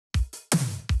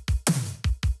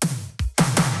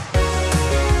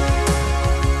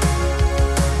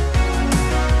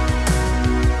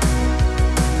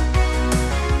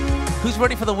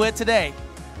ready for the word today?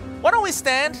 Why don't we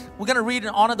stand? We're going to read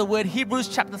and honor the word, Hebrews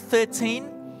chapter 13.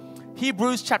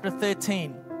 Hebrews chapter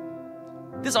 13.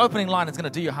 This opening line is going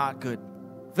to do your heart good.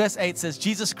 Verse 8 says,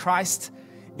 Jesus Christ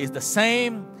is the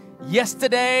same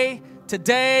yesterday,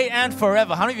 today, and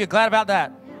forever. How many of you are glad about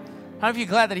that? How many of you are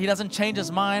glad that He doesn't change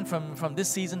His mind from this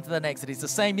season to the next? That He's the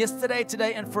same yesterday,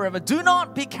 today, and forever. Do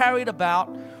not be carried about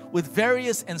with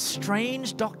various and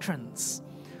strange doctrines.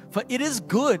 For it is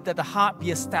good that the heart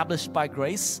be established by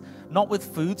grace, not with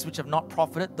foods which have not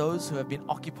profited those who have been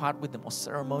occupied with them, or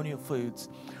ceremonial foods.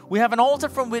 We have an altar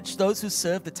from which those who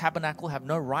serve the tabernacle have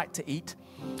no right to eat.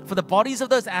 For the bodies of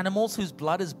those animals whose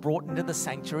blood is brought into the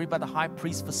sanctuary by the high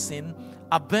priest for sin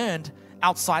are burned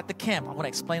outside the camp. I'm going to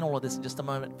explain all of this in just a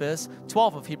moment. Verse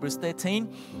 12 of Hebrews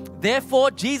 13. Therefore,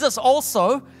 Jesus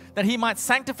also, that He might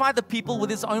sanctify the people with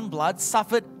His own blood,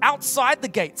 suffered outside the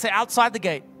gate. Say, outside the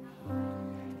gate.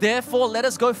 Therefore, let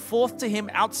us go forth to Him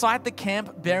outside the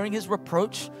camp, bearing His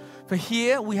reproach. For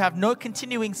here we have no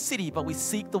continuing city, but we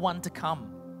seek the one to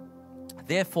come.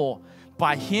 Therefore,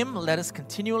 by Him let us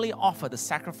continually offer the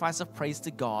sacrifice of praise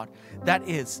to God. That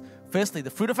is, firstly,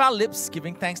 the fruit of our lips,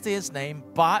 giving thanks to His name.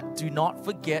 But do not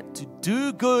forget to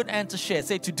do good and to share.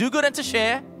 Say, to do good and to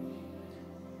share.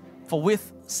 For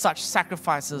with such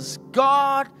sacrifices,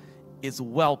 God is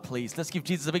well pleased. Let's give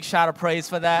Jesus a big shout of praise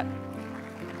for that.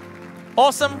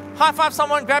 Awesome. High five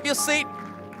someone. Grab your seat.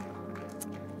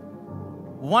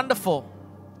 Wonderful.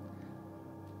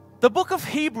 The book of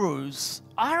Hebrews,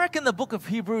 I reckon the book of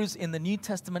Hebrews in the New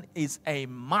Testament is a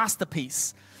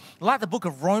masterpiece. Like the book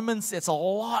of Romans, it's a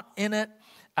lot in it.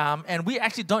 And we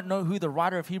actually don't know who the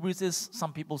writer of Hebrews is.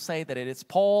 Some people say that it is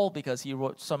Paul because he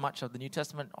wrote so much of the New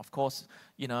Testament. Of course,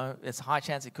 you know, it's a high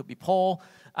chance it could be Paul.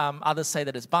 Others say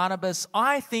that it's Barnabas.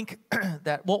 I think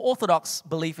that, Orthodox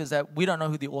belief is that we don't know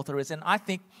who the author is. And I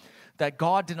think that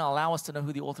God didn't allow us to know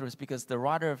who the author is because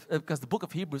because the book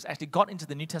of Hebrews actually got into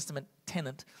the New Testament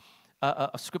tenet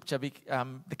of Scripture,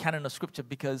 the canon of Scripture,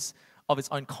 because of its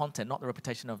own content, not the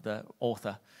reputation of the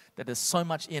author. That there's so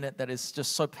much in it that is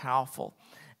just so powerful.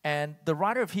 And the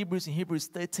writer of Hebrews in Hebrews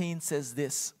 13 says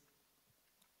this: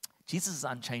 Jesus is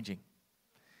unchanging.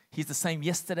 He's the same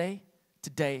yesterday,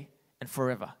 today, and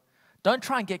forever. Don't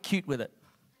try and get cute with it.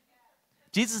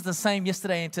 Jesus is the same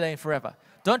yesterday and today and forever.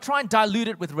 Don't try and dilute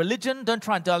it with religion. Don't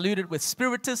try and dilute it with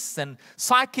spiritists and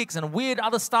psychics and weird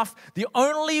other stuff. The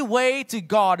only way to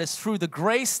God is through the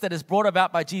grace that is brought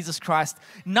about by Jesus Christ.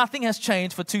 Nothing has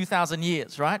changed for 2,000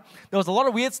 years, right? There was a lot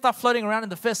of weird stuff floating around in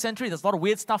the first century. There's a lot of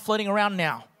weird stuff floating around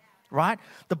now, right?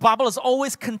 The Bible has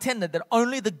always contended that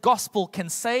only the gospel can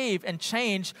save and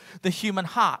change the human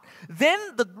heart. Then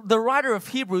the writer of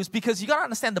Hebrews, because you got to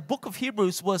understand the book of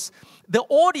Hebrews was the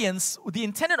audience, the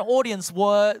intended audience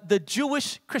were the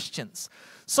Jewish Christians.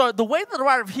 So the way that the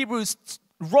writer of Hebrews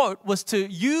wrote was to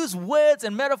use words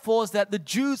and metaphors that the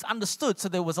Jews understood. So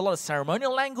there was a lot of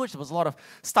ceremonial language. There was a lot of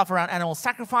stuff around animal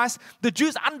sacrifice. The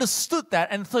Jews understood that,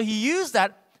 and so he used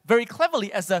that very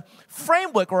cleverly as a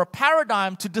framework or a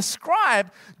paradigm to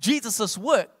describe Jesus'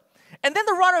 work. And then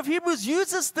the writer of Hebrews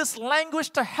uses this language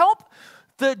to help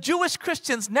the Jewish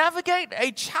Christians navigate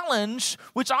a challenge,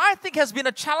 which I think has been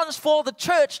a challenge for the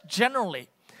church generally.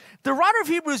 The writer of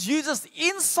Hebrews uses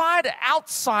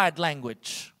inside-outside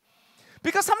language.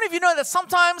 Because how many of you know that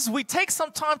sometimes we take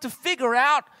some time to figure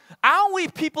out, are we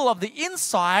people of the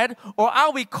inside or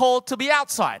are we called to be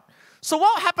outside? So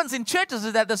what happens in churches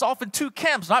is that there's often two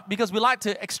camps, right? Because we like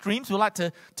to extremes. We like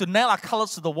to nail our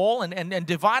colors to the wall and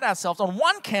divide ourselves. On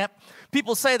one camp,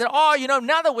 people say that,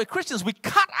 now that we're Christians, we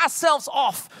cut ourselves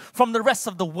off from the rest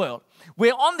of the world.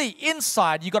 We're on the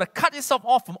inside. You've got to cut yourself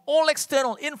off from all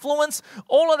external influence,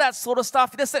 all of that sort of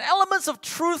stuff. There's elements of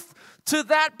truth to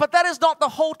that, but that is not the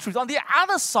whole truth. On the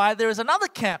other side, there is another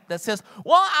camp that says,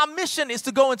 well, our mission is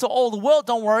to go into all the world.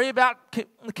 Don't worry about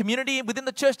the community within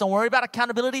the church. Don't worry about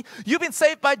accountability. You've been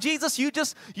saved by Jesus. You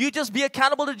just be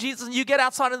accountable to Jesus, and you get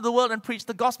outside into the world and preach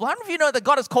the gospel. How many of you know that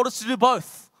God has called us to do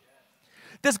both?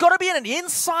 There's got to be an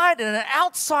inside and an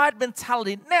outside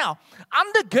mentality. Now,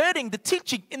 undergirding the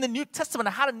teaching in the New Testament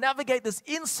of how to navigate this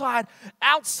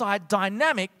inside-outside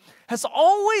dynamic has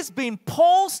always been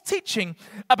Paul's teaching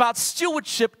about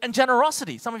stewardship and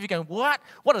generosity. Some of you are going, what?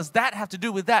 What does that have to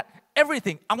do with that?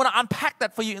 Everything. I'm going to unpack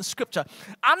that for you in Scripture.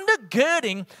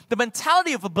 Undergirding the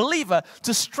mentality of a believer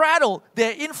to straddle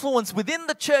their influence within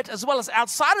the church as well as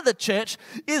outside of the church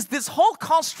is this whole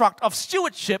construct of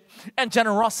stewardship and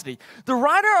generosity.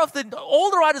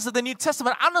 All the writers of the New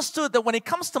Testament understood that when it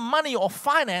comes to money or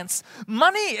finance,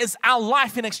 money is our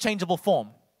life in exchangeable form.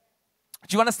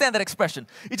 Do you understand that expression?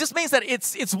 It just means that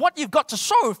it's what you've got to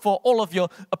show for all of your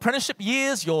apprenticeship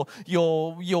years, your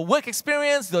work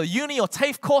experience, the uni or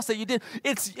TAFE course that you did.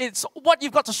 It's what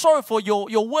you've got to show for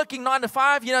your working 9 to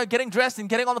 5, getting dressed and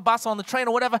getting on the bus or on the train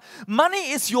or whatever.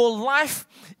 Money is your life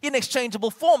in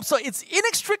exchangeable form. So it's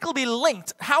inextricably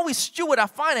linked. How we steward our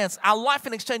finance, our life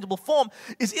in exchangeable form,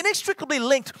 is inextricably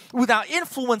linked with our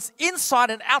influence inside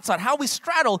and outside, how we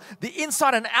straddle the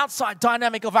inside and outside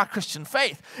dynamic of our Christian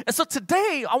faith. And so today,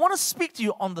 I want to speak to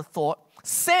you on the thought,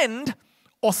 send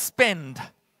or spend.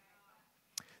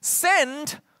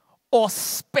 Send or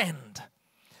spend.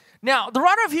 Now, the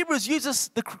writer of Hebrews uses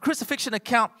the crucifixion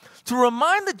account to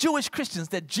remind the Jewish Christians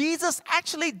that Jesus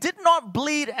actually did not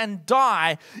bleed and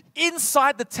die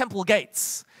inside the temple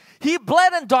gates. He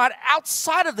bled and died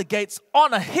outside of the gates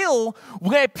on a hill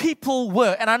where people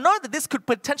were. And I know that this could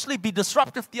potentially be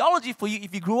disruptive theology for you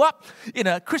if you grew up in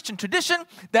a Christian tradition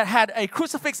that had a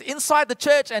crucifix inside the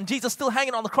church and Jesus still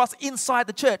hanging on the cross inside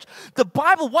the church. The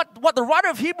Bible, what the writer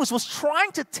of Hebrews was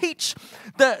trying to teach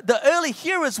the early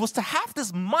hearers was to have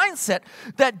this mindset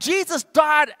that Jesus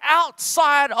died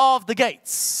outside of the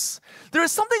gates. There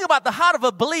is something about the heart of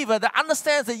a believer that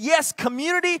understands that, yes,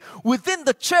 community within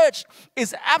the church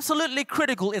is absolutely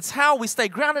critical. It's how we stay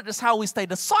grounded. It's how we stay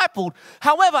discipled.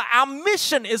 However, our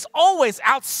mission is always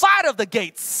outside of the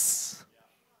gates.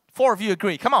 4 of you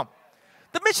agree. Come on.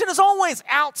 The mission is always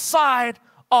outside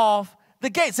of the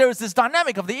gates. There is this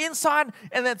dynamic of the inside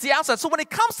and then the outside. So when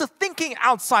it comes to thinking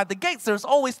outside the gates, there's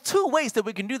always 2 ways that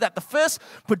we can do that. The first,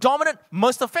 predominant,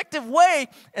 most effective way,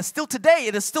 and still today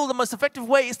it is still the most effective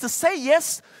way, is to say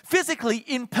yes physically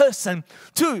in person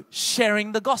to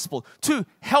sharing the gospel, to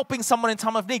helping someone in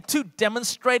time of need, to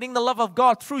demonstrating the love of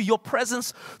God through your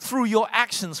presence, through your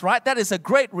actions, right? That is a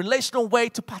great relational way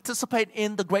to participate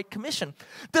in the Great Commission.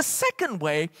 The second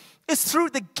way is through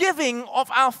the giving of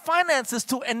our finances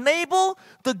to enable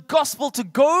the gospel to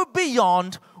go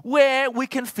beyond where we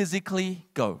can physically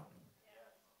go.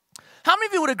 How many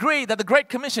of you would agree that the Great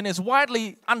Commission is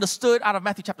widely understood out of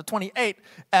Matthew chapter 28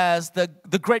 as the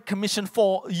Great Commission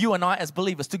for you and I as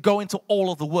believers to go into all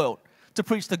of the world to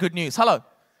preach the good news? Hello.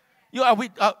 Are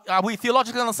we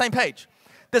theologically on the same page?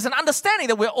 There's an understanding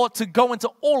that we ought to go into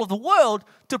all of the world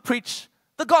to preach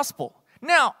the gospel.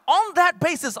 Now, on that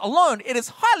basis alone, it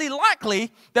is highly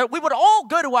likely that we would all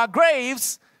go to our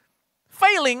graves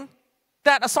failing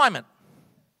that assignment.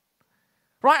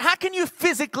 Right? How can you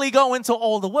physically go into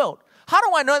all the world? How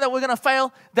do I know that we're going to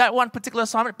fail that one particular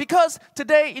assignment? Because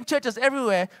today in churches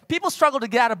everywhere, people struggle to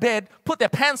get out of bed, put their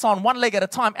pants on one leg at a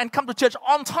time, and come to church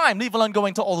on time, leave alone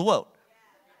going to all the world.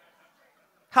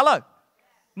 Hello?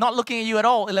 Not looking at you at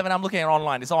all, 11, I'm looking at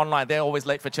online. It's online. They're always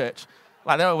late for church.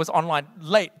 Like they're always online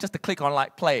late just to click on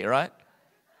like play, right?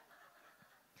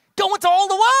 Go into all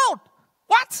the world.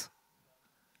 What?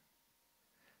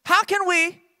 How can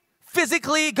we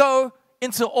physically go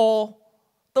into all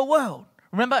the world?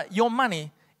 Remember, your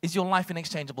money is your life in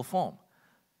exchangeable form.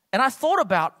 And I thought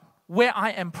about where I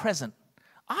am present.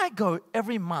 I go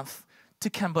every month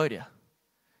to Cambodia,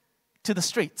 to the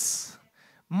streets.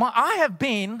 I have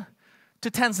been to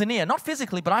Tanzania, not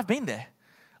physically, but I've been there.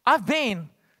 I've been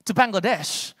to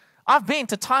Bangladesh. I've been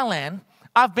to Thailand.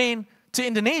 I've been to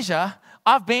Indonesia.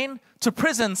 I've been to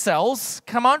prison cells.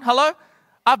 Come on, hello?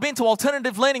 I've been to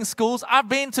alternative learning schools. I've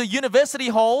been to university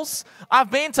halls. I've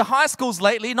been to high schools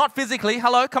lately, not physically.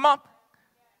 Hello, come on.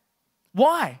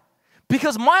 Why?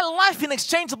 Because my life in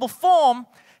exchangeable form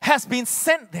has been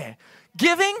sent there.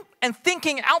 Giving and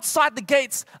thinking outside the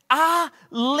gates are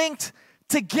linked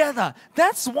together.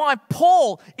 That's why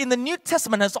Paul in the New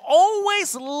Testament has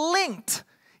always linked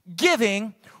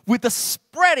giving with the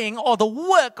spreading or the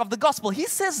work of the gospel. He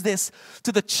says this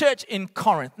to the church in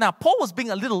Corinth. Now, Paul was being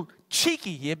a little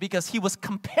cheeky here because he was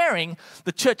comparing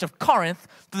the church of Corinth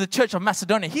to the church of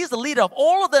Macedonia. He's the leader of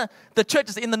all of the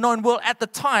churches in the known world at the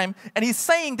time, and he's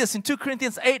saying this in 2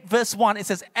 Corinthians 8 verse 1. It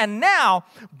says, "And now,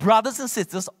 brothers and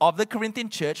sisters of the Corinthian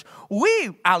church, we,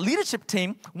 our leadership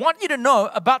team, want you to know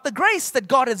about the grace that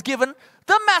God has given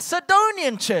the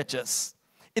Macedonian churches.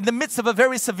 In the midst of a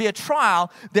very severe trial,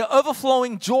 their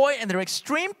overflowing joy and their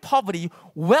extreme poverty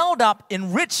welled up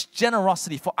in rich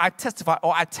generosity. For I testify,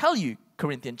 or I tell you,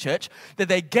 Corinthian church, that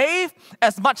they gave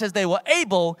as much as they were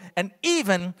able and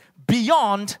even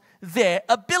beyond their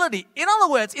ability." In other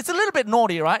words, it's a little bit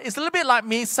naughty, right? It's a little bit like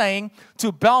me saying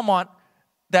to Belmont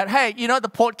that, hey, you know the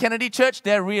Port Kennedy church,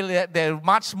 they're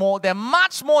much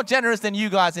more generous than you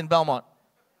guys in Belmont.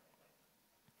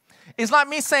 It's like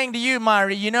me saying to you,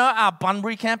 Mari, you know our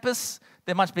Bunbury campus,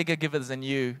 they're much bigger givers than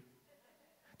you.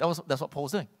 That's what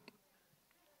Paul's doing.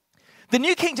 The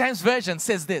New King James Version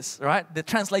says this, right? The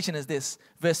translation is this,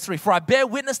 verse 3. For I bear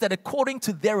witness that according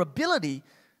to their ability,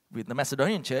 with the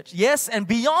Macedonian church, yes, and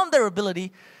beyond their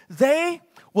ability, they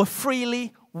were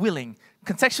freely willing.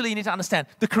 Contextually, you need to understand,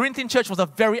 the Corinthian church was a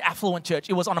very affluent church.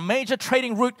 It was on a major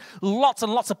trading route. Lots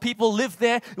and lots of people lived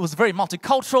there. It was very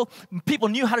multicultural. People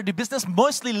knew how to do business,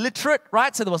 mostly literate,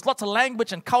 right? So there was lots of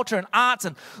language and culture and arts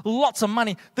and lots of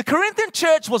money. The Corinthian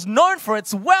church was known for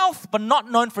its wealth, but not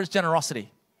known for its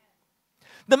generosity.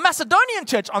 The Macedonian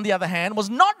church, on the other hand, was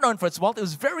not known for its wealth. It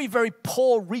was a very, very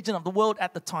poor region of the world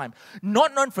at the time.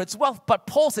 Not known for its wealth, but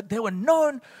Paul said they were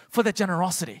known for their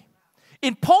generosity.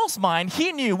 In Paul's mind,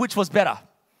 he knew which was better.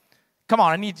 Come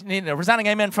on, I need a resounding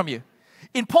amen from you.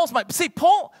 In Paul's mind, see,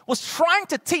 Paul was trying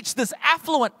to teach this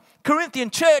affluent Corinthian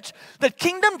church that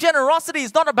kingdom generosity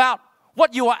is not about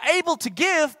what you are able to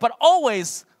give, but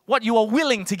always what you are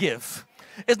willing to give.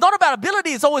 It's not about ability,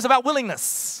 it's always about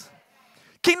willingness.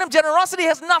 Kingdom generosity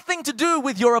has nothing to do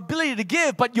with your ability to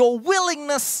give, but your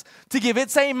willingness to give.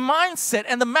 It's a mindset.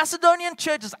 And the Macedonian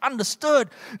churches understood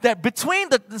that between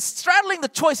straddling the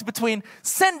choice between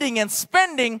sending and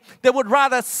spending, they would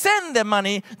rather send their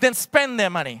money than spend their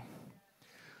money.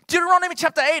 Deuteronomy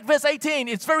chapter 8, verse 18,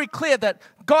 it's very clear that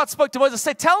God spoke to Moses,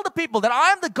 say, tell the people that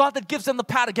I am the God that gives them the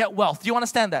power to get wealth. Do you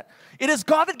understand that? It is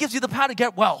God that gives you the power to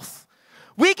get wealth.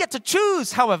 We get to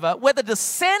choose, however, whether to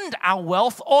send our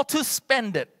wealth or to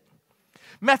spend it.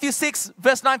 Matthew 6,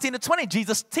 verse 19 to 20,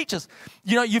 Jesus teaches,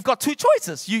 you've got two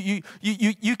choices.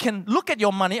 You can look at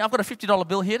your money. I've got a $50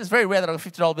 bill here. It's very rare that I have a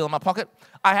 $50 bill in my pocket.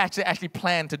 I actually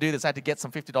planned to do this. I had to get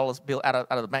some $50 bill out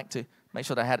of the bank to make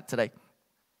sure that I had it today.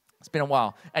 It's been a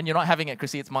while. And you're not having it,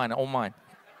 Chrissy. It's mine, all mine.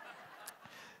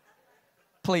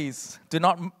 Please, do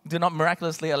not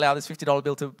miraculously allow this $50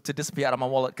 bill to disappear out of my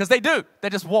wallet. Because they do. They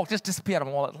just disappear out of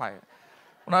my wallet. Like,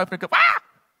 when I open it, I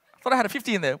thought I had a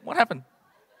 50 in there. What happened?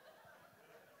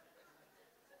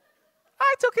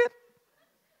 I took it.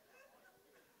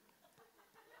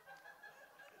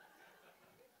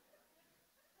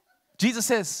 Jesus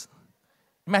says,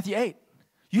 in Matthew 8,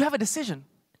 you have a decision.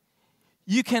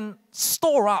 You can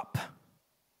store up,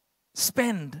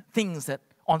 spend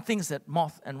on things that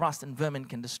moth and rust and vermin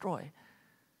can destroy.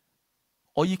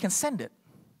 Or you can send it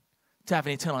to have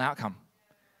an eternal outcome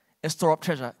and store up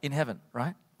treasure in heaven,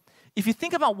 right? If you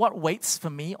think about what waits for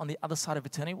me on the other side of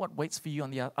eternity, what waits for you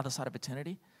on the other side of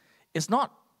eternity, it's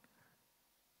not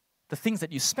the things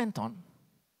that you spent on,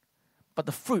 but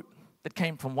the fruit that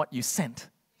came from what you sent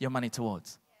your money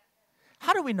towards.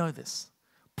 How do we know this?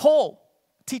 Paul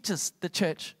teaches the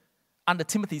church under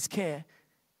Timothy's care.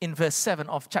 In verse 7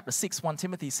 of chapter 6, 1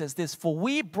 Timothy says this, for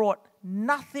we brought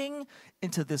nothing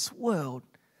into this world,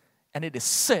 and it is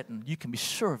certain, you can be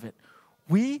sure of it,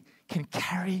 we can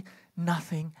carry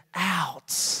nothing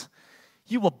out.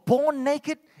 You were born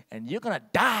naked, and you're going to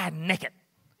die naked.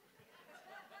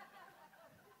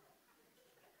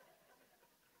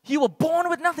 You were born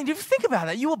with nothing. Do you think about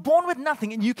that? You were born with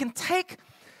nothing, and you can take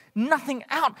nothing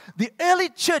out. The early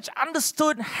church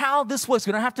understood how this works.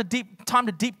 We don't have time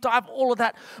to deep dive all of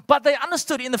that. But they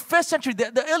understood in the first century,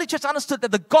 the early church understood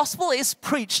that the gospel is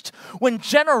preached when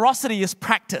generosity is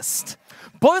practiced.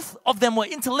 Both of them were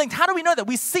interlinked. How do we know that?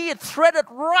 We see it threaded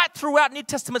right throughout New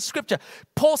Testament scripture.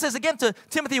 Paul says again to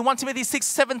Timothy, 1 Timothy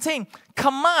 6:17,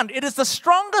 command. It is the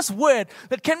strongest word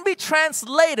that can be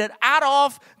translated out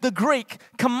of the Greek.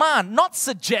 Command, not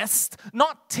suggest,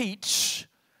 not teach,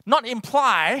 not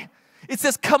imply. It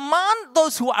says, command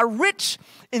those who are rich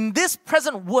in this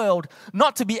present world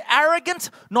not to be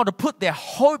arrogant, nor to put their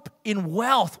hope in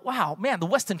wealth. Wow, man, the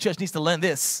Western church needs to learn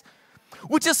this.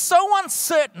 Which is so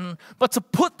uncertain, but to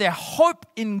put their hope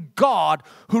in God,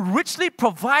 who richly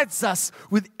provides us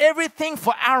with everything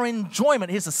for our enjoyment.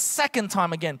 Here's the second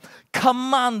time again.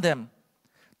 Command them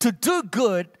to do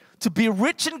good, to be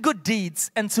rich in good deeds,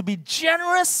 and to be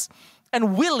generous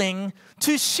and willing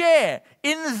to share.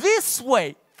 In this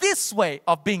way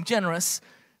of being generous,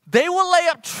 they will lay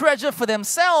up treasure for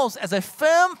themselves as a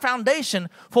firm foundation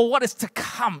for what is to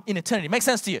come in eternity. Makes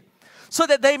sense to you? So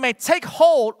that they may take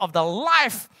hold of the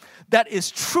life that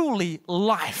is truly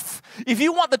life. If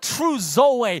you want the true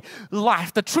Zoe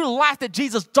life, the true life that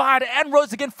Jesus died and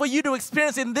rose again for you to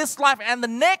experience in this life and the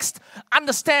next,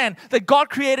 understand that God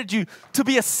created you to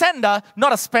be a sender,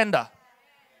 not a spender.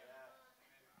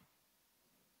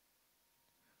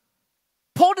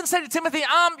 Paul didn't say to Timothy,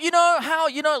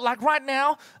 like right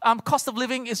now, cost of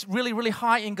living is really, really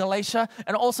high in Galatia,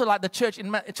 and also like the churches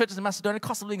in Macedonia,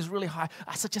 cost of living is really high.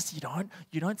 I suggest you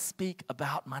don't speak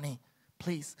about money,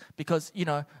 please, because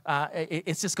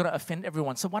it's just going to offend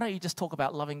everyone. So why don't you just talk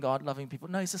about loving God, loving people?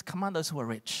 No, he says, command those who are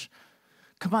rich.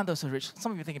 Command those who are rich.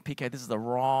 Some of you are thinking, PK, this is the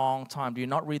wrong time. Do you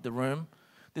not read the room?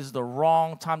 This is the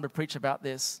wrong time to preach about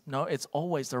this. No, it's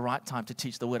always the right time to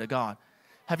teach the Word of God.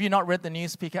 Have you not read the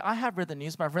news, PK? I have read the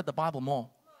news, but I've read the Bible more.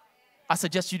 I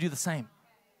suggest you do the same.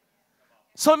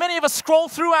 So many of us scroll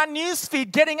through our news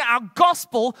feed getting our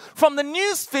gospel from the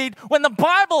news feed when the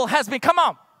Bible has been, come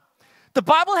on, the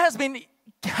Bible has been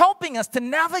helping us to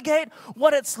navigate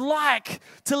what it's like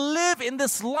to live in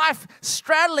this life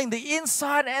straddling the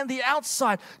inside and the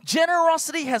outside.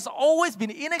 Generosity has always been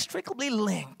inextricably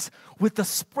linked with the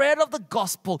spread of the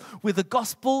gospel, with the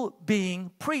gospel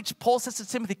being preached. Paul says to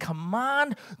Timothy,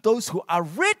 command those who are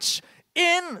rich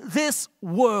in this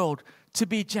world to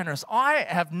be generous. I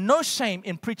have no shame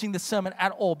in preaching this sermon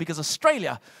at all because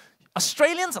Australians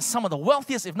are some of the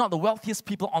wealthiest, if not the wealthiest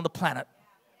people on the planet.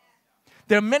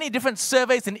 There are many different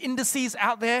surveys and indices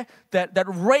out there that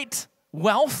rate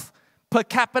wealth per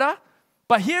capita.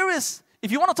 But here is,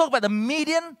 if you want to talk about the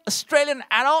median Australian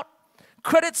adult,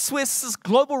 Credit Suisse's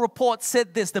global report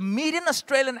said this: the median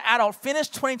Australian adult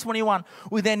finished 2021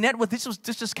 with their net worth, this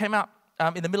just came out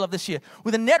in the middle of this year,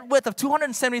 with a net worth of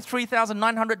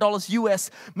 $273,900 US,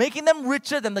 making them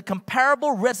richer than the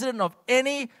comparable resident of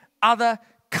any other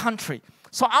country.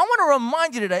 So I want to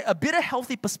remind you today a bit of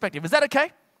healthy perspective. Is that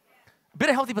okay? A bit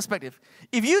of healthy perspective.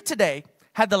 If you today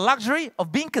had the luxury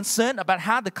of being concerned about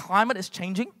how the climate is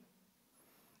changing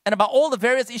and about all the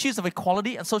various issues of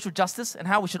equality and social justice and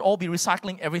how we should all be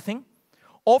recycling everything,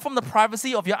 all from the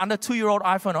privacy of your under 2-year-old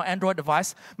iPhone or Android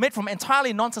device made from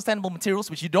entirely non-sustainable materials,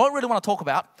 which you don't really want to talk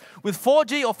about, with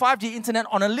 4G or 5G internet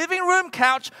on a living room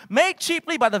couch made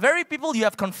cheaply by the very people you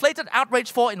have conflated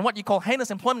outrage for in what you call heinous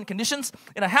employment conditions,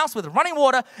 in a house with running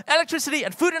water, electricity,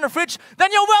 and food in a fridge, then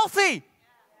you're wealthy.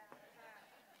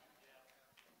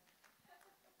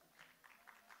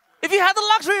 If you had the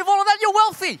luxury of all of that, you're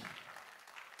wealthy.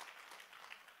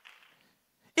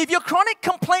 If your chronic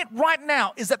complaint right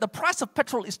now is that the price of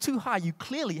petrol is too high, you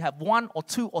clearly have 1 or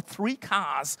 2 or 3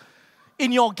 cars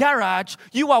in your garage,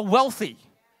 you are wealthy.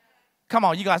 Come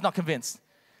on, you guys not convinced.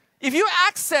 If you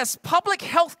access public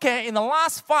health care in the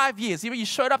last 5 years, you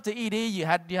showed up to ED, you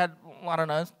had I don't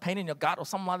know, pain in your gut or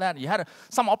something like that, you had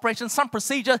some operation, some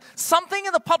procedure, something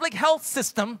in the public health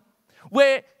system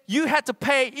where you had to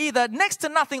pay either next to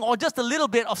nothing or just a little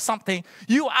bit of something,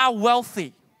 you are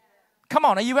wealthy. Come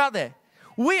on, are you out there?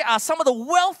 We are some of the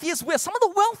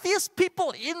wealthiest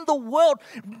people in the world,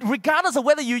 regardless of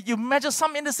whether you measure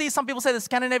some indices. Some people say the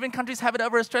Scandinavian countries have it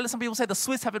over Australia. Some people say the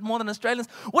Swiss have it more than Australians.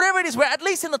 Whatever it is, we're at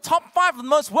least in the top 5 of the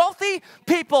most wealthy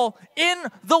people in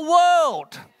the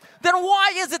world. Then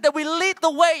why is it that we lead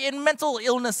the way in mental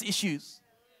illness issues?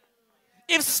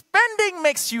 If spending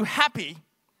makes you happy,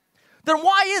 then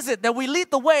why is it that we lead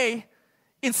the way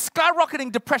in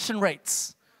skyrocketing depression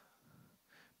rates?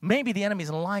 Maybe the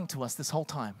enemy's lying to us this whole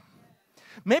time.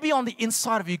 Maybe on the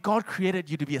inside of you, God created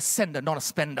you to be a sender, not a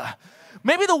spender.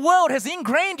 Maybe the world has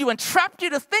ingrained you and trapped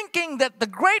you to thinking that the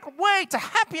great way to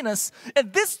happiness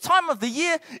at this time of the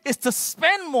year is to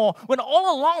spend more, when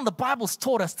all along the Bible's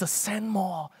taught us to send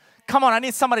more. Come on, I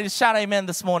need somebody to shout amen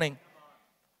this morning.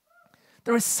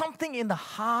 There is something in the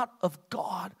heart of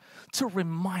God to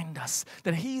remind us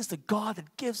that He is the God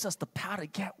that gives us the power to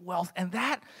get wealth. And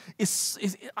that is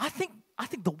I think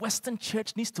the Western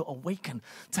church needs to awaken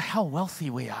to how wealthy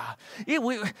we are.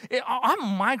 I'm a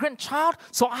migrant child,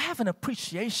 so I have an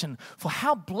appreciation for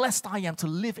how blessed I am to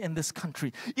live in this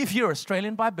country. If you're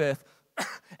Australian by birth,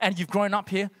 and you've grown up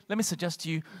here, let me suggest to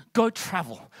you, go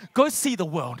travel. Go see the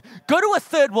world. Go to a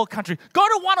third world country. Go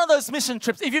to one of those mission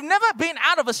trips. If you've never been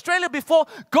out of Australia before,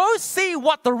 go see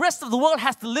what the rest of the world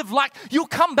has to live like. You'll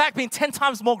come back being 10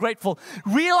 times more grateful,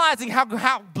 realizing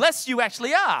how blessed you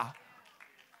actually are.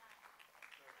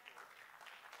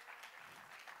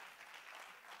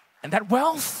 And that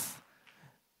wealth,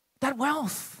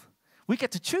 we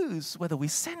get to choose whether we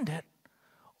send it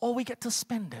or we get to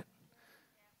spend it.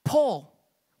 Paul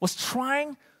was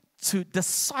trying to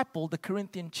disciple the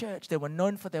Corinthian church. They were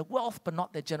known for their wealth, but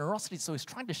not their generosity. So he's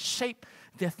trying to shape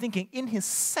their thinking. In his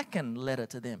second letter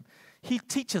to them, he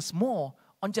teaches more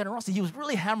on generosity. He was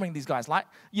really hammering these guys.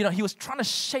 He was trying to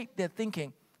shape their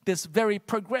thinking. This very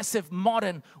progressive,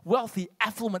 modern, wealthy,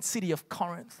 affluent city of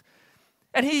Corinth.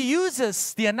 And he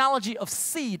uses the analogy of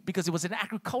seed because it was an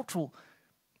agricultural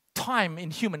time in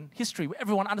human history where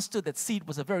everyone understood that seed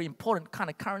was a very important kind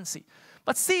of currency.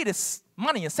 But seed is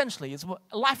money, essentially. It's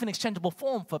a life in exchangeable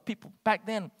form for people back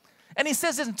then. And he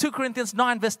says this in 2 Corinthians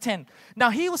 9, verse 10. Now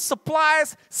he who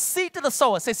supplies seed to the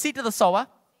sower, say seed to the sower,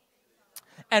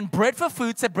 and bread for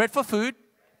food, say bread for food,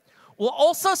 will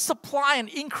also supply and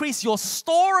increase your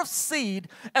store of seed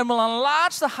and will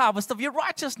enlarge the harvest of your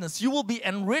righteousness. You will be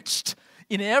enriched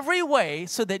in every way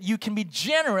so that you can be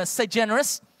generous, say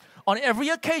generous, on every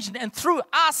occasion. And through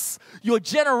us, your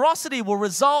generosity will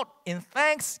result in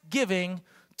thanksgiving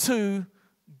to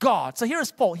God. So here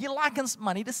is Paul. He likens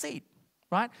money to seed,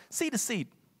 right? Seed to seed.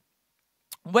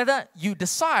 Whether you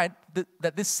decide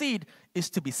that this seed is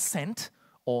to be sent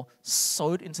or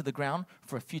sowed into the ground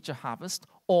for a future harvest,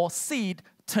 or seed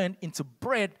turned into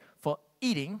bread for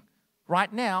eating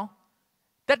right now,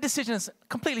 that decision is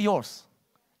completely yours.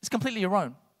 It's completely your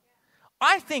own.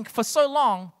 I think for so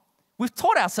long, we've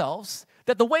taught ourselves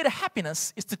that the way to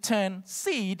happiness is to turn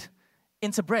seed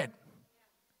into bread.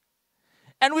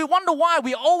 And we wonder why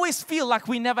we always feel like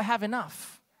we never have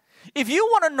enough. If you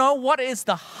want to know what is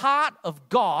the heart of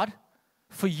God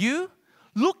for you,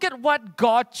 look at what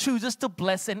God chooses to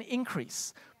bless and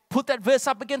increase. Put that verse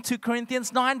up again, 2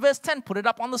 Corinthians 9 verse 10. Put it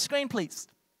up on the screen, please.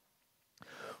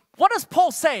 What does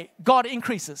Paul say God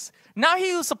increases? Now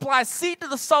he who supplies seed to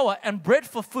the sower and bread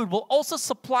for food will also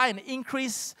supply and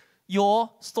increase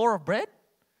your store of bread?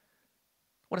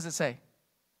 What does it say?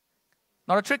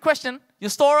 Not a trick question. Your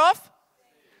store of?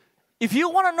 If you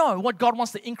want to know what God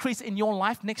wants to increase in your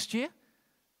life next year,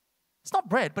 it's not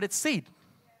bread, but it's seed.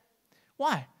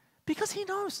 Why? Because He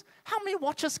knows. How many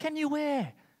watches can you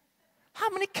wear? How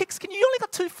many kicks can you? You only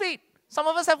got 2 feet. Some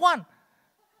of us have 1,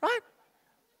 right?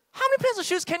 How many pairs of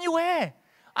shoes can you wear?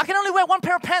 I can only wear 1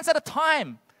 pair of pants at a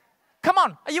time. Come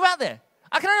on, are you out there?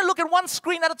 I can only look at 1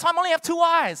 screen at a time. I only have 2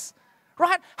 eyes,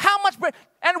 right? How much bread?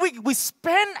 And we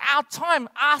spend our time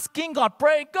asking God,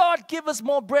 pray, God, give us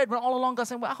more bread. When all along God's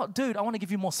saying, well, dude, I want to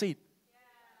give you more seed.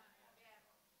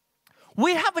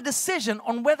 We have a decision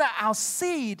on whether our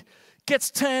seed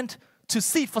gets turned to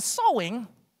seed for sowing,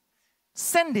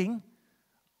 sending,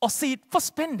 or seed for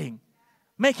spending,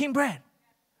 making bread,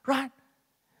 right?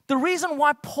 The reason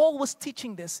why Paul was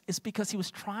teaching this is because he was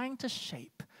trying to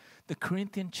shape the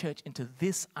Corinthian church into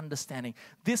this understanding.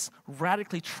 This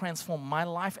radically transformed my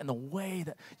life and the way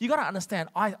that, you got to understand,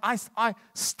 I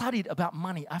studied about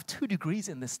money. I have 2 degrees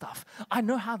in this stuff. I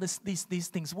know how these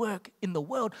things work in the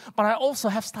world, but I also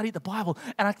have studied the Bible.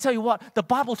 And I tell you what, the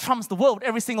Bible trumps the world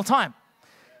every single time.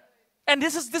 And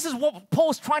this is what Paul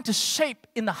was trying to shape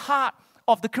in the heart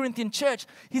of the Corinthian church.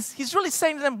 He's really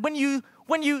saying to them, when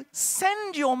you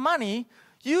send your money,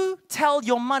 you tell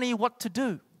your money what to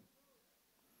do.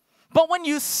 But when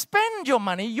you spend your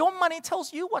money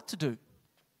tells you what to do.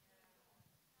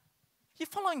 You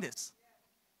following this?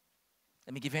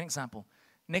 Let me give you an example.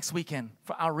 Next weekend,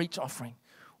 for our Reach offering,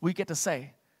 we get to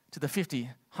say to the $50,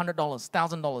 $100, $1,000,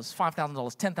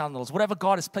 $5,000, $10,000, whatever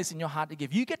God has placed in your heart to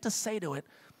give, you get to say to it,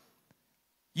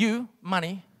 you,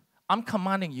 money, I'm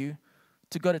commanding you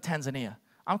to go to Tanzania.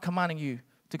 I'm commanding you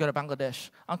to go to Bangladesh.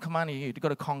 I'm commanding you to go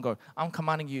to Congo. I'm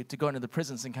commanding you to go into the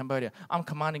prisons in Cambodia. I'm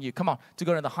commanding you, come on, to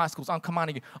go to the high schools. I'm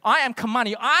commanding you. I am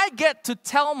commanding you. I get to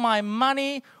tell my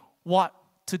money what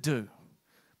to do.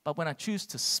 But when I choose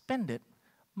to spend it,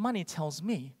 money tells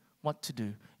me what to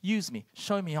do. Use me,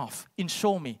 show me off,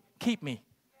 insure me, keep me,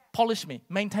 polish me,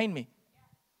 maintain me.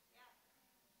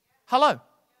 Hello?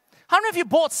 How many of you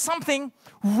bought something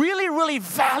really, really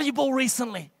valuable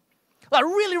recently? Like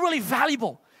really, really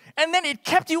valuable. And then it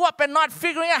kept you up at night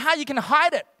figuring out how you can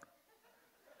hide it,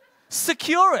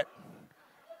 secure it.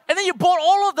 And then you bought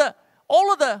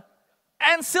all of the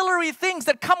ancillary things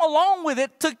that come along with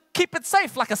it to keep it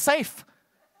safe, like a safe.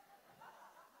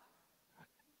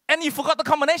 And you forgot the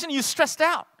combination, you stressed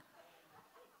out.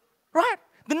 Right?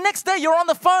 The next day you're on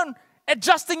the phone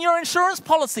adjusting your insurance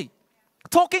policy,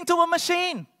 talking to a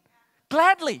machine,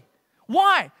 gladly.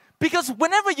 Why? Because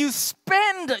whenever you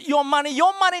spend your money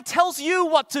tells you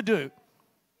what to do.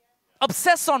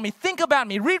 Obsess on me, think about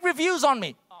me, read reviews on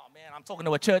me. Oh man, I'm talking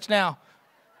to a church now.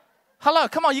 Hello,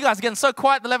 come on, you guys are getting so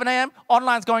quiet at 11 a.m.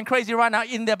 Online's going crazy right now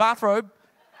in their bathrobe.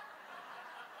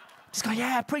 Just go,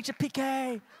 yeah, preacher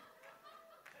PK.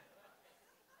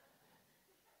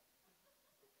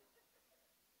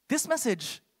 This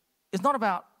message is not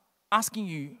about asking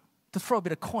you to throw a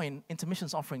bit of coin into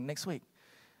missions offering next week.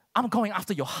 I'm going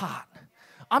after your heart.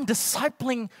 I'm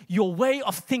discipling your way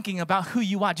of thinking about who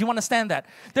you are. Do you understand that?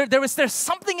 There's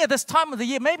something at this time of the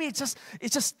year. Maybe it's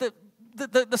just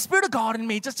the Spirit of God in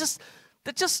me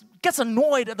that just gets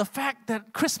annoyed at the fact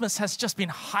that Christmas has just been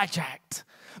hijacked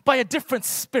by a different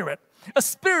spirit. A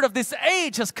spirit of this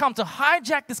age has come to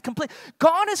hijack this complete.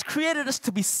 God has created us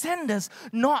to be senders,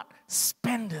 not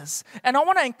spenders. And I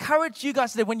want to encourage you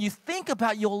guys today, when you think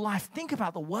about your life, think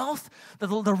about the wealth, the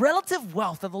relative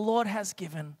wealth that the Lord has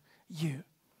given you.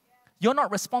 You're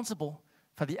not responsible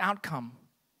for the outcome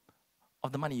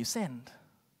of the money you send.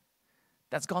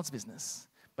 That's God's business.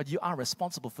 But you are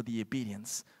responsible for the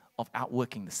obedience of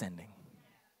outworking the sending.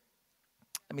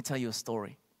 Let me tell you a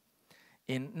story.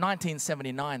 In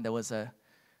 1979, there was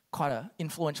quite an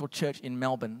influential church in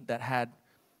Melbourne that had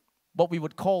what we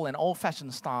would call an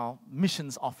old-fashioned style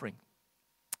missions offering.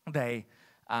 They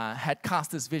had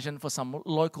cast this vision for some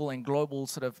local and global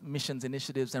sort of missions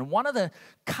initiatives. And one of the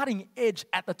cutting edge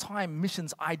at the time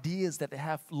missions ideas that they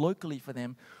have locally for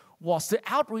them was to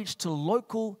outreach to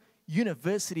local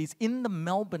universities in the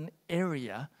Melbourne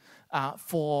area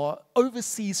for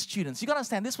overseas students. You got to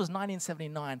understand, this was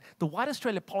 1979. The White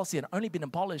Australia policy had only been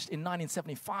abolished in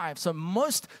 1975. So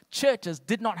most churches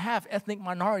did not have ethnic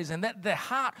minorities. And that their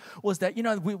heart was that,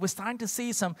 we were starting to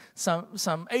see some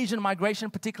Asian migration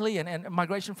particularly and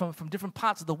migration from different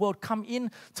parts of the world come in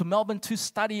to Melbourne to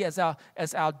study as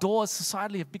our doors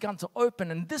societally have begun to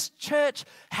open. And this church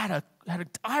had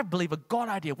I believe, a God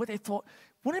idea where they thought,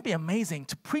 wouldn't it be amazing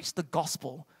to preach the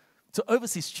gospel to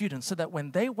overseas students so that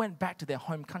when they went back to their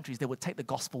home countries, they would take the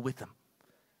gospel with them?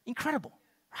 Incredible,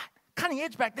 right? Cutting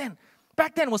edge back then.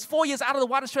 Back then, it was 4 years out of the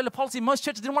White Australia policy. Most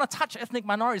churches didn't want to touch ethnic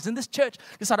minorities. And this church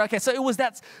decided, okay, so it was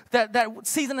that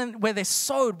season where they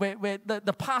sowed, where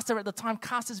the pastor at the time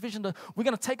cast his vision to, we're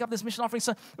going to take up this mission offering.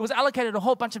 So it was allocated a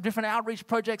whole bunch of different outreach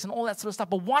projects and all that sort of stuff.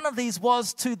 But one of these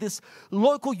was to this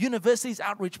local universities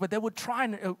outreach where they would try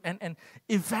and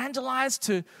evangelize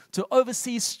to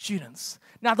overseas students.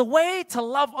 Now, the way to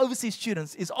love overseas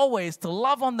students is always to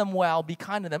love on them well, be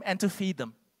kind to them, and to feed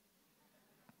them.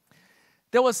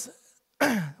 There was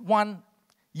one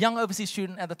young overseas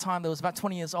student at the time that was about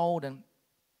 20 years old, and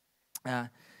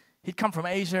he'd come from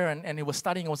Asia, and he was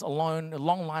studying, he was alone, a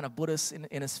long line of Buddhists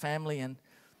in his family, and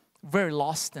very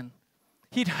lost. And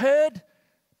he'd heard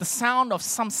the sound of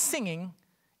some singing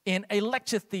in a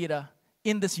lecture theatre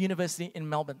in this university in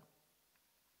Melbourne.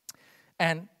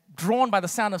 And drawn by the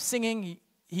sound of singing,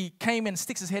 he came in,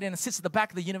 sticks his head in, and sits at the back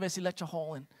of the university lecture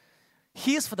hall, and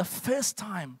hears for the first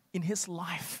time in his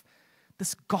life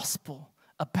this gospel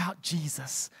about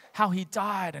Jesus, how he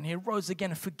died and he rose again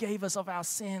and forgave us of our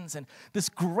sins, and this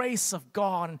grace of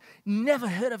God. And never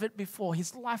heard of it before.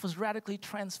 His life was radically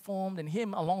transformed, and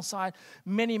him alongside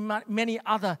many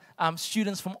other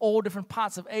students from all different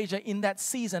parts of Asia in that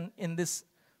season, in this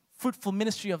fruitful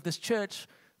ministry of this church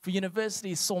for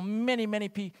universities, saw many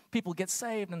people get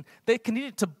saved. And they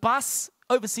continued to bus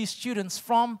overseas students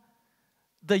from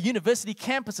the university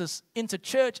campuses into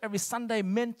church every Sunday,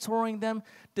 mentoring them,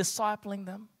 discipling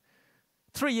them.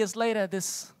 3 years later,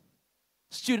 this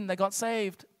student that got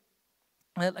saved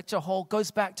in that lecture hall goes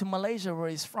back to Malaysia, where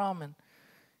he's from, and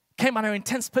came under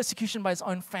intense persecution by his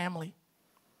own family.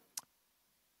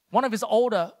 One of his much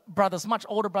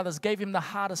older brothers, gave him the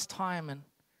hardest time and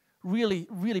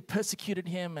really persecuted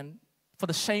him, and for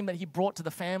the shame that he brought to the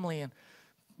family, and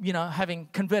having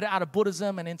converted out of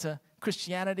Buddhism and into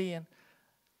Christianity. And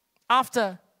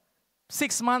after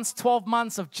 6 months, 12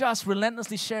 months of just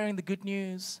relentlessly sharing the good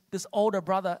news, this older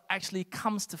brother actually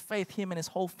comes to faith. Him and his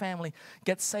whole family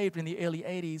get saved in the early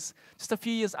 80s. Just a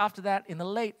few years after that, in the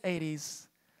late 80s,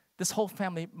 this whole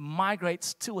family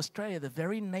migrates to Australia, the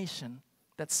very nation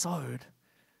that sowed,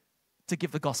 to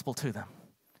give the gospel to them.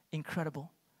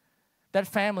 Incredible. That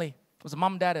family was a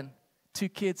mum, dad, and 2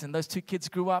 kids, and those 2 kids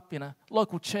grew up in a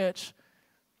local church.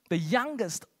 The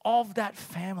youngest of that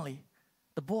family,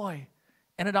 the boy,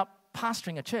 ended up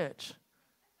pastoring a church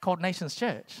called Nations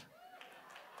Church.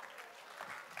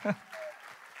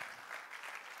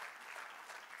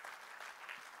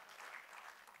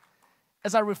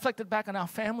 As I reflected back on our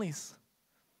family's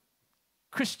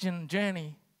Christian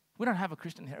journey, we don't have a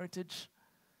Christian heritage,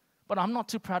 but I'm not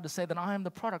too proud to say that I am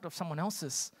the product of someone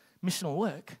else's missional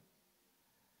work.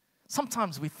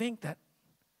 Sometimes we think that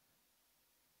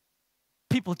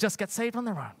people just get saved on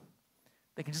their own.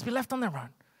 They can just be left on their own.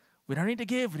 We don't need to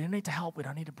give, we don't need to help, we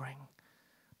don't need to bring.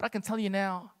 But I can tell you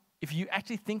now, if you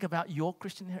actually think about your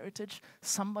Christian heritage,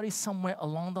 somebody somewhere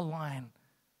along the line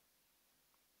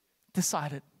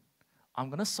decided, I'm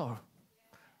going to sow,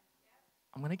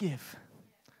 I'm going to give,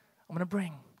 I'm going to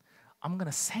bring, I'm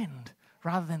going to send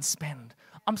rather than spend.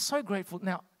 I'm so grateful.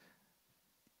 Now,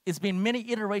 it's been many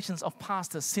iterations of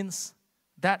pastors since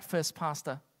that first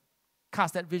pastor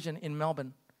cast that vision in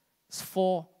Melbourne. It's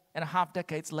 4.5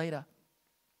 decades later.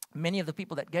 Many of the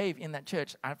people that gave in that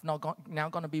church are now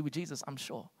going to be with Jesus, I'm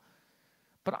sure.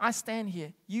 But I stand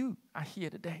here, you are here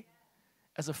today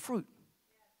as a fruit.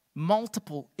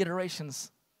 Multiple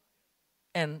iterations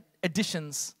and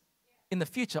additions in the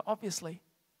future, obviously.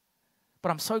 But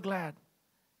I'm so glad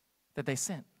that they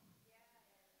sent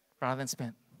rather than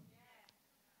spent.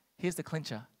 Here's the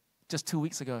clincher. Just 2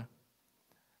 weeks ago,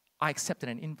 I accepted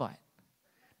an invite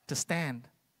to stand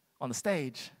on the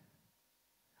stage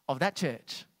of that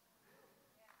church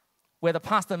where the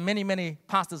pastor many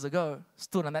pastors ago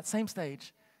stood on that same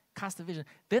stage, cast a vision.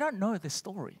 They don't know this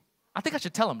story. I think I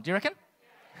should tell them. Do you reckon?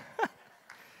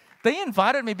 They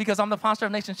invited me because I'm the pastor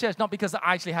of Nations Church, not because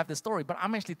I actually have this story, but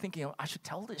I'm actually thinking, I should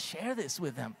tell this, share this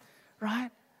with them, right?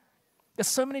 There's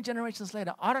so many generations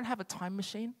later. I don't have a time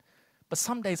machine, but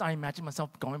some days I imagine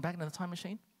myself going back into the time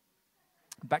machine,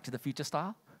 Back to the Future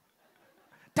style.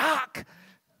 Dark!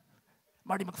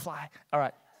 Marty McFly. All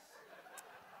right.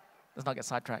 Let's not get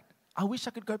sidetracked. I wish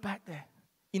I could go back there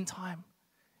in time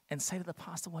and say to the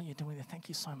pastor, what you're doing there, thank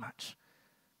you so much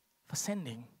for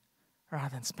sending rather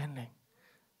than spending.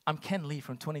 I'm Ken Lee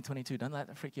from 2022. Don't let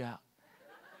that freak you out.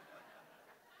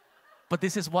 But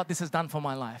this is what this has done for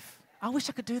my life. I wish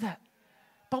I could do that.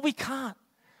 But we can't.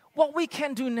 What we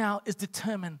can do now is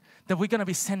determine that we're going to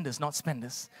be senders, not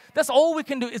spenders. That's all we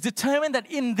can do, is determine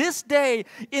that in this day,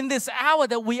 in this hour,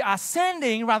 that we are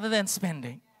sending rather than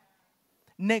spending.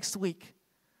 Next week,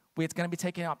 we're going to be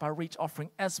taking up our Reach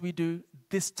offering as we do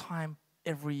this time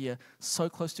every year. So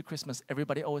close to Christmas,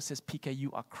 everybody always says, PK,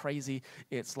 you are crazy.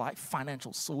 It's like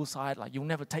financial suicide. Like you'll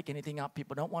never take anything up.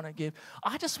 People don't want to give.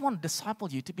 I just want to disciple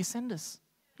you to be senders,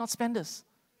 not spenders.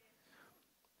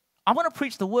 I want to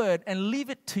preach the word and leave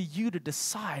it to you to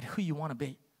decide who you want to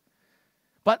be.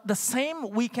 But the same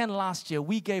weekend last year,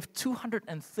 we gave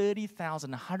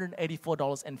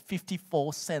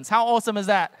 $230,184.54. How awesome is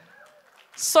that?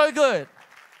 So good.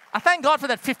 I thank God for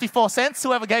that 54 cents,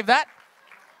 whoever gave that.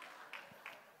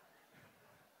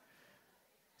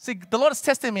 See, the Lord is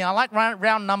testing me. I like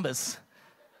round numbers.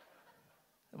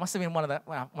 It must have been one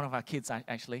of our kids,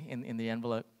 actually, in the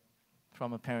envelope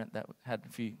from a parent that had a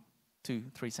few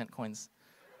 2-3 cent coins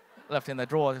left in their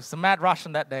drawer. It was a mad rush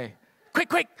on that day.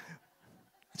 Quick!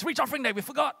 It's Reach Offering Day. We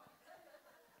forgot.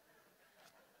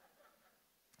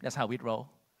 That's how we'd roll.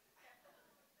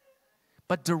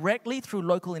 But directly through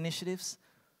local initiatives,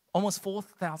 almost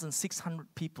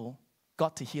 4,600 people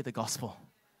got to hear the gospel.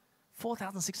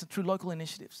 4,600 through local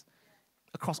initiatives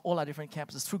across all our different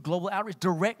campuses, through global outreach,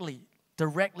 directly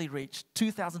reached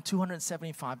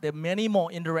 2,275. There are many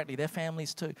more indirectly, their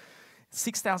families too.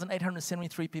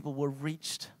 6,873 people were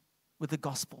reached with the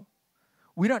gospel.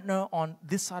 We don't know on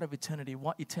this side of eternity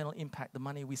what eternal impact the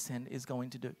money we send is going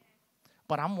to do.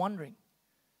 But I'm wondering,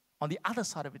 on the other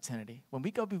side of eternity, when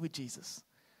we go be with Jesus,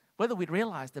 whether we'd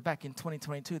realize that back in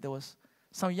 2022, there was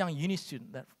some young uni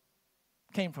student that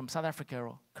came from South Africa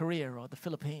or Korea or the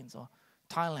Philippines or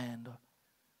Thailand or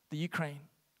the Ukraine,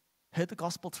 heard the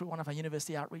gospel through one of our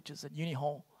university outreaches at Uni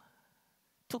Hall,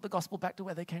 took the gospel back to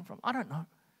where they came from. I don't know.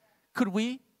 Could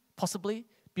we possibly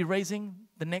be raising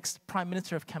the next Prime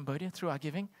Minister of Cambodia through our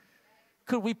giving?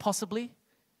 Could we possibly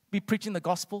be preaching the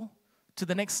gospel to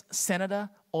the next senator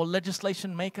or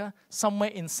legislation maker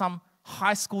somewhere in some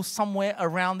high school somewhere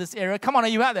around this area? Come on, are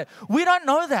you out there? We don't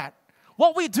know that.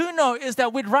 What we do know is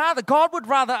that God would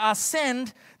rather us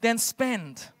send than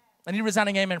spend. I need a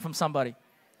resounding amen from somebody.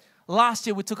 Last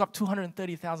year, we took up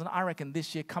 230,000. I reckon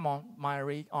this year, come on,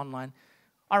 Myri, online,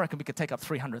 I reckon we could take up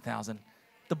 300,000.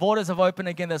 The borders have opened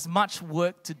again. There's much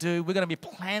work to do. We're going to be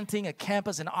planting a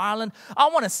campus in Ireland. I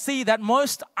want to see that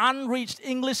most unreached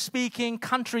English-speaking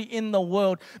country in the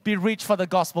world be reached for the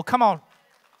gospel. Come on.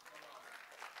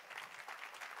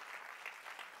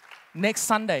 Next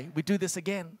Sunday, we do this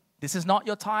again. This is not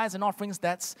your tithes and offerings.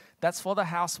 That's for the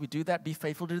house. We do that. Be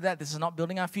faithful to do that. This is not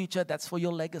building our future. That's for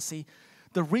your legacy.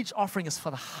 The Reach offering is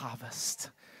for the harvest.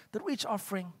 The Reach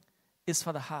offering is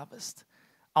for the harvest.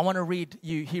 I want to read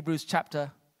you Hebrews chapter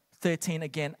 13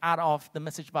 again out of the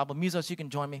Message Bible. Musos, you can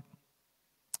join me.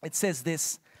 It says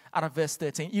this out of verse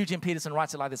 13. Eugene Peterson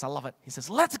writes it like this. I love it. He says,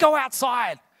 let's go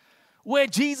outside where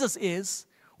Jesus is,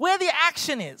 where the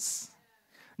action is.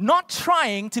 Not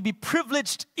trying to be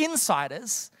privileged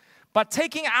insiders, but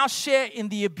taking our share in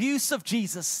the abuse of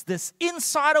Jesus. This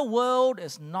insider world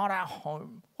is not our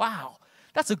home. Wow,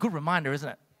 that's a good reminder, isn't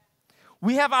it?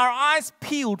 We have our eyes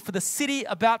peeled for the city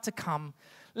about to come.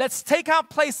 Let's take our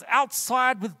place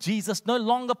outside with Jesus, no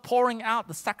longer pouring out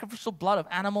the sacrificial blood of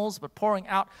animals, but pouring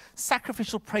out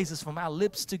sacrificial praises from our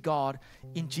lips to God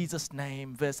in Jesus'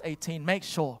 name. Verse 18, make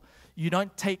sure you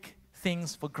don't take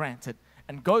things for granted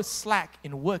and go slack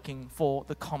in working for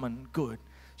the common good.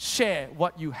 Share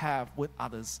what you have with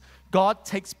others. God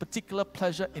takes particular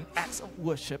pleasure in acts of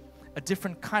worship, a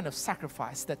different kind of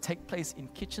sacrifice that take place in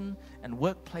kitchen and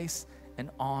workplace and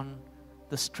on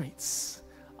the streets.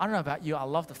 I don't know about you, I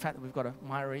love the fact that we've got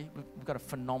we've got a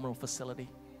phenomenal facility.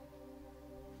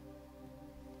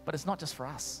 But it's not just for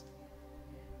us.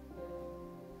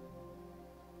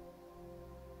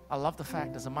 I love the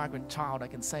fact as a migrant child, I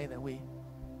can say that we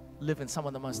live in some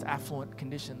of the most affluent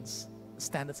conditions,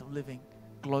 standards of living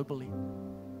globally.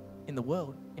 in the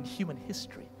world, in human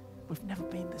history. We've never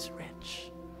been this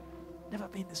rich. Never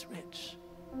been this rich.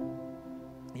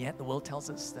 Yet the world tells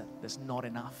us that there's not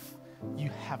enough. You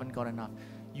haven't got enough.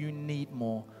 You need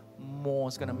more. More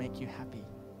is going to make you happy.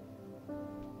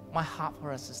 My heart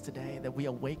for us is today that we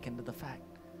awaken to the fact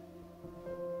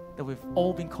that we've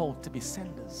all been called to be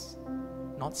senders,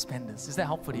 not spenders. Is that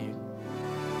helpful to you?